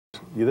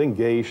You think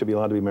gays should be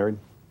allowed to be married?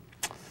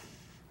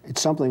 It's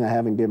something I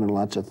haven't given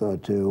lots of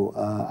thought to.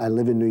 I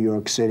live in New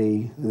York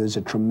City. There's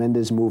a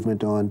tremendous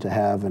movement on to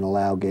have and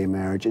allow gay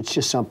marriage. It's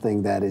just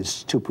something that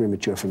is too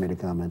premature for me to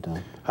comment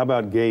on. How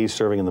about gays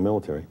serving in the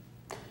military?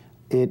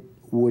 It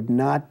would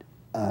not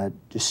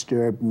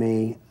disturb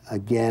me.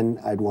 Again,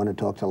 I'd want to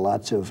talk to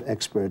lots of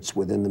experts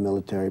within the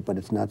military, but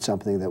it's not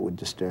something that would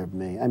disturb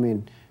me. I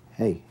mean,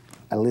 hey,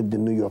 I lived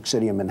in New York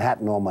City and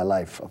Manhattan all my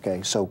life,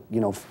 okay? So, you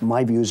know,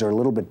 my views are a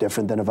little bit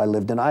different than if I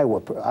lived in Iowa,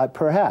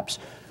 perhaps.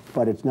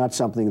 But it's not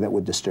something that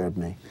would disturb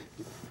me.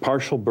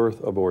 Partial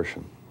birth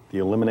abortion, the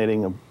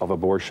eliminating of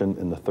abortion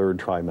in the third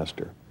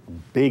trimester,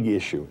 big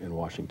issue in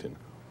Washington.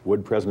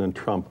 Would President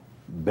Trump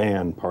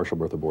ban partial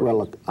birth abortion? Well,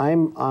 look,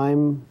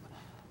 I'm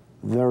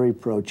very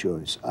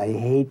pro-choice. I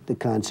hate the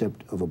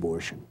concept of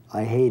abortion.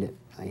 I hate it.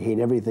 I hate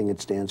everything it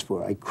stands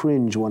for. I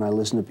cringe when I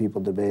listen to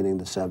people debating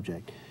the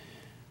subject.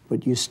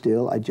 But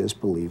I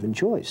just believe in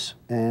choice.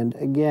 And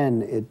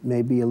again, it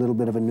may be a little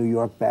bit of a New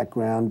York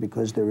background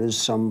because there is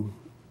some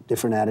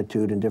different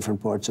attitude in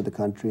different parts of the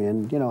country.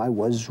 And, you know, I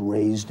was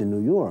raised in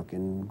New York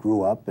and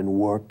grew up and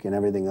work and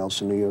everything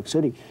else in New York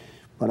City.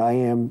 But I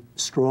am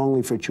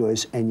strongly for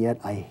choice, and yet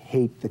I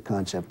hate the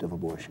concept of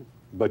abortion.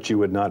 But you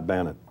would not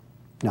ban it?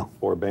 No.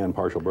 Or ban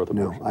partial birth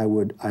abortion?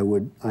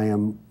 No, I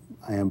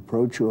am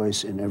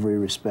pro-choice in every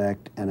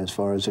respect and as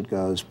far as it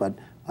goes, but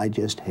I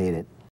just hate it.